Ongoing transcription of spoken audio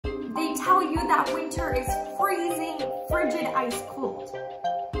that winter is freezing, frigid, ice cold.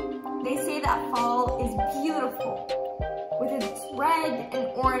 They say that fall is beautiful, with its red and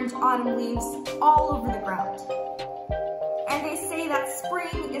orange autumn leaves all over the ground. And they say that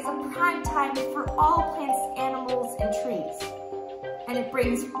spring is a prime time for all plants, animals, and trees. And it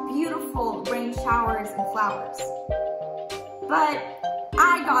brings beautiful rain showers and flowers. But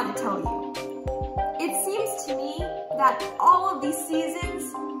I gotta tell you, it seems to me that all of these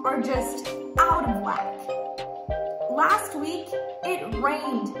seasons are just out of whack. Last week, it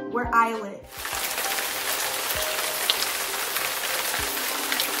rained where I live.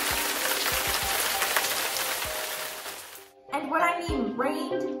 And when I mean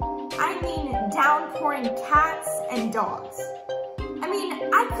rained, I mean downpouring cats and dogs. I mean,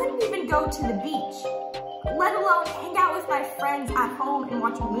 I couldn't even go to the beach, let alone hang out with my friends at home and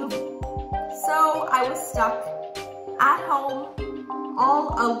watch a movie. So I was stuck at home,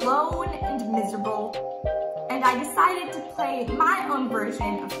 all alone and miserable, and I decided to play my own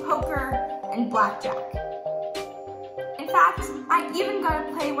version of poker and blackjack. In fact, I even got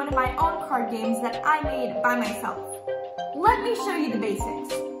to play one of my own card games that I made by myself. Let me show you the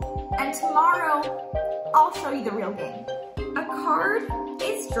basics, and tomorrow I'll show you the real game. A card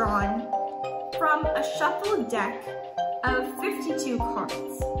is drawn from a shuffled deck of 52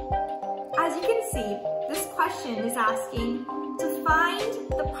 cards. As you can see, this question is asking to find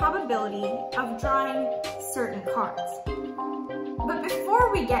the probability of drawing certain cards. But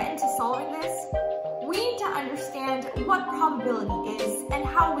before we get into solving this, we need to understand what probability is and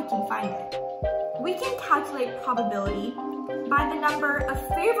how we can find it. We can calculate probability by the number of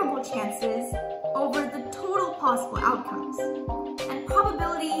favorable chances over the total possible outcomes. And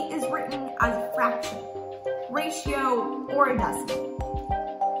probability is written as a fraction, ratio, or a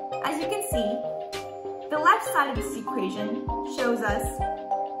decimal. As you can see, the left side of this equation shows us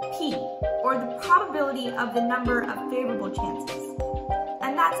P, or the probability of the number of favorable chances.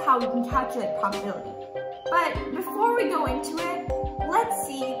 And that's how we can calculate probability. But before we go into it, let's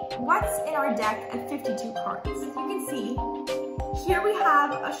see what's in our deck of 52 cards. As you can see, here we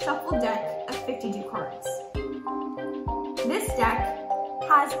have a shuffled deck of 52 cards. This deck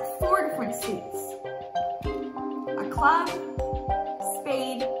has 4 different suits: a club,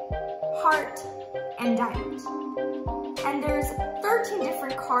 spade, heart, and diamond. And there's 13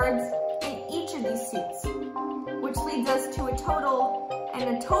 different cards in each of these suits, which leads us to a total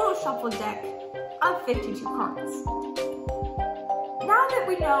shuffled deck of 52 cards. Now that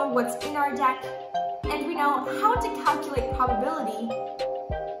we know what's in our deck and we know how to calculate probability,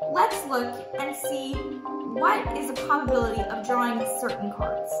 let's look and see what is the probability of drawing certain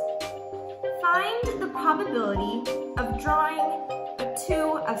cards. Find the probability of drawing a 2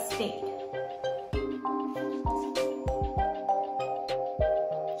 of spade.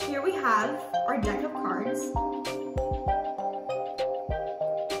 Here we have our deck of cards.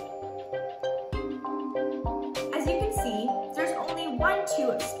 As you can see, there's only one 2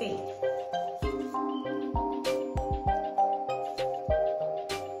 of spade.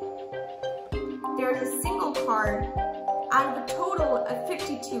 There's a single card out of a total of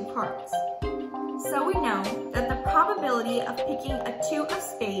 52 cards. So we know that the probability of picking a 2 of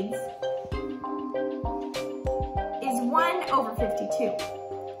spades is 1 over 52,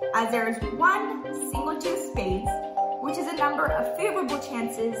 as there is one single 2 of spades, which is a number of favorable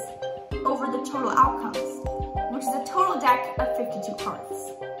chances over the total outcomes, which is a total deck of 52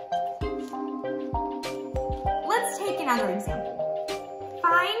 cards. Let's take another example.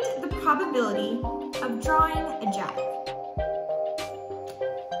 Find the probability of drawing a jack.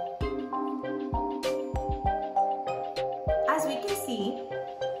 As we can see,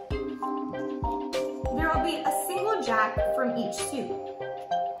 there will be a single jack from each suit.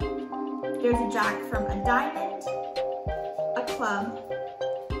 There's a jack from a diamond, a club,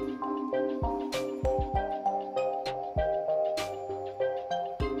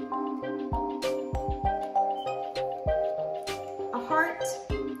 a heart,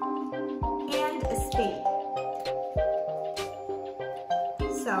 and a spade.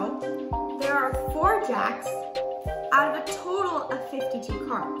 So there are 4 jacks out of a total of 52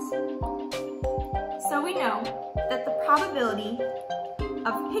 cards. So we know that the probability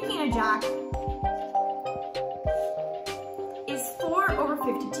of picking a jack is 4 over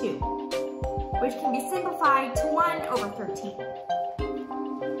 52, which can be simplified to 1 over 13.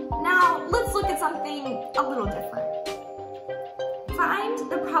 Now let's look at something a little different. Find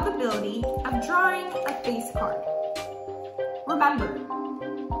the probability of drawing a face card. Remember,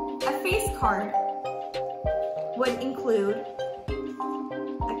 a face card would include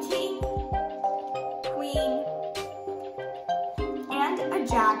a king, queen, and a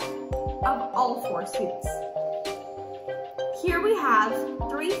jack of all 4 suits. Here we have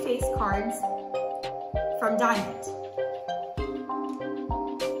 3 face cards from diamond.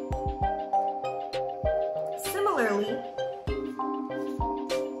 Similarly,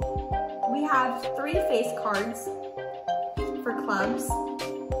 we have 3 face cards for clubs.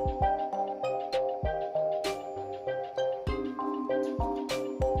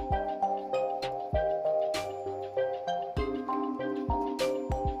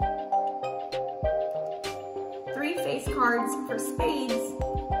 Three face cards for spades.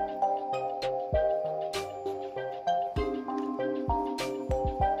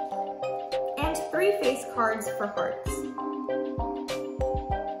 And 3 face cards for hearts.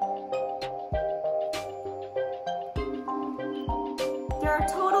 There are a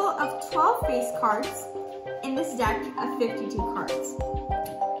total of 12 face cards in this deck of 52 cards.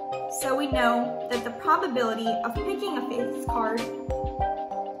 So we know that the probability of picking a face card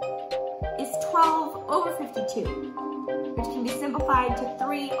is 12 over 52, which can be simplified to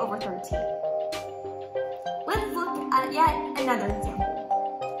 3 over 13. Let's look at yet another example.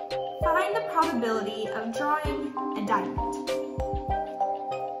 Find the probability of drawing a diamond.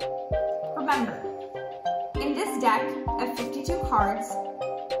 Remember, in this deck of 52 cards,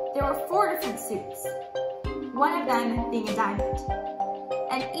 there were 4 different suits, one of them being a diamond.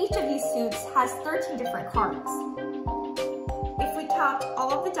 And each of these suits has 13 different cards. If we count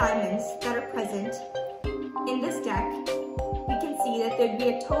all of the diamonds that are present in this deck, we can see that there'd be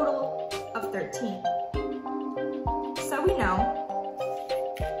a total of 13. So we know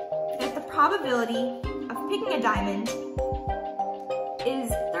that the probability of picking a diamond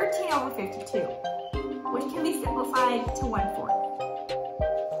is 13 over 52, which can be simplified to 1/4.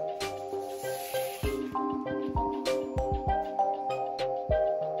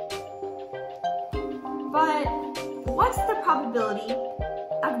 But what's the probability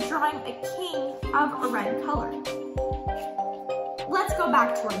of drawing a king of a red color? Let's go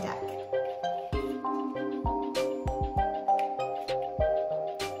back to our deck.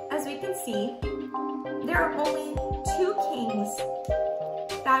 As we can see, there are only 2 kings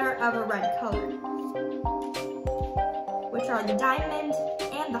that are of a red color, which are the diamond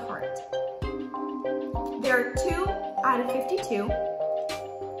and the heart. There are 2 out of 52.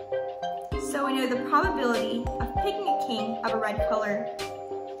 So we know the probability of picking a king of a red color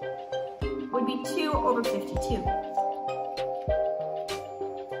would be 2 over 52,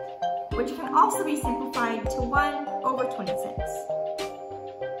 which can also be simplified to 1 over 26.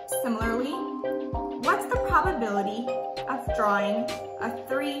 Similarly, what's the probability of drawing a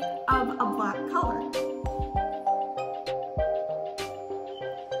 3 of a black color?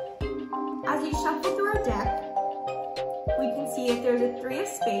 As you shuffle through our deck, we can see that there's a 3 of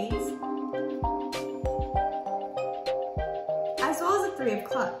spades, as well as a 3 of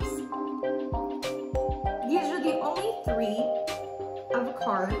clubs. These are the only 3 of a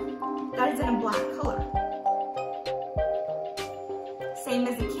card that is in a black color. Same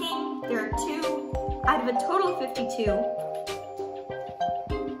as the king, there are 2 out of a total of 52,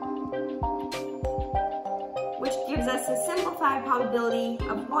 which gives us a simplified probability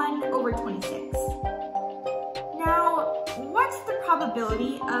of 1 over 26. Now, what's the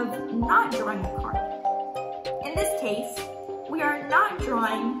probability of not drawing a card? In this case, we are not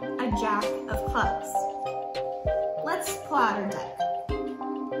drawing a jack of clubs. Let's pull out our deck.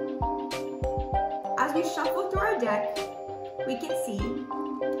 As we shuffle through our deck, we can see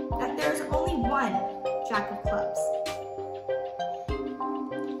that there's only 1 jack of clubs.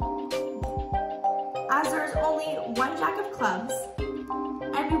 As there's only 1 jack of clubs,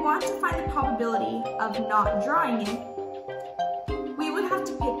 and we want to find the probability of not drawing it, we would have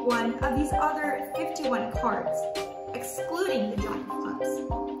to pick one of these other 51 cards, excluding the jack of clubs.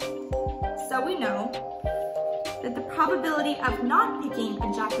 So we know that the probability of not picking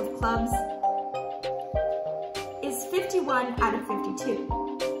a jack of clubs is 51 out of 52.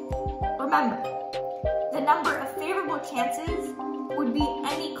 Remember, the number of favorable chances would be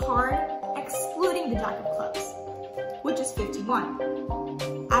any card excluding the jack of clubs, which is 51,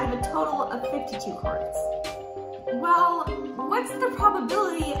 out of a total of 52 cards. Well, what's the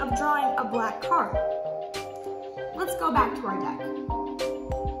probability of drawing a black card? Let's go back to our deck.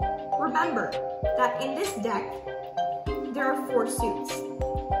 Remember that in this deck, there are 4 suits.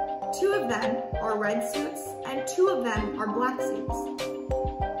 2 of them are red suits, and 2 of them are black suits.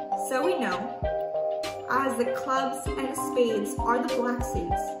 So we know, as the clubs and the spades are the black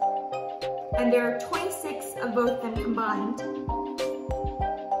suits, and there are 26 of both them combined,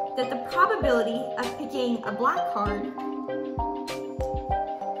 that the probability of picking a black card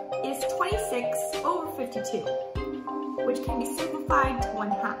is 26 over 52, which can be simplified to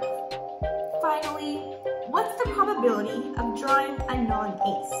 1/2. finally, what's the probability of drawing a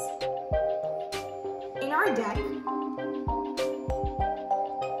non-ace? In our deck,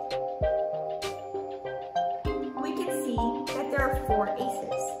 we can see that there are 4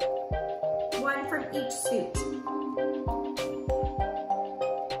 aces, one from each suit.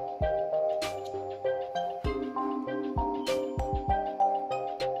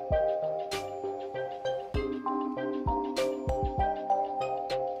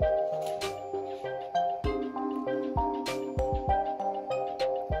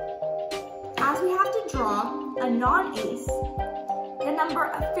 As we have to draw a non-ace, the number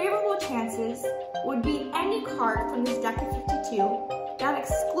of favorable chances would be any card from this deck of 52 that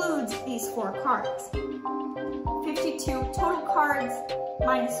excludes these 4 cards. 52 total cards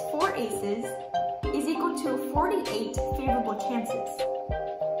minus 4 aces is equal to 48 favorable chances.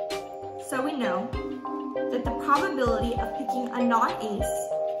 So we know that the probability of picking a non-ace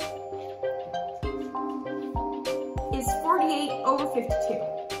is 48 over 52.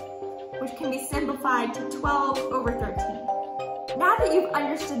 Which can be simplified to 12 over 13. Now that you've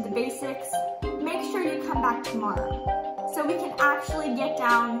understood the basics, make sure you come back tomorrow so we can actually get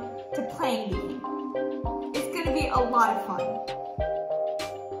down to playing the game. It's going to be a lot of fun.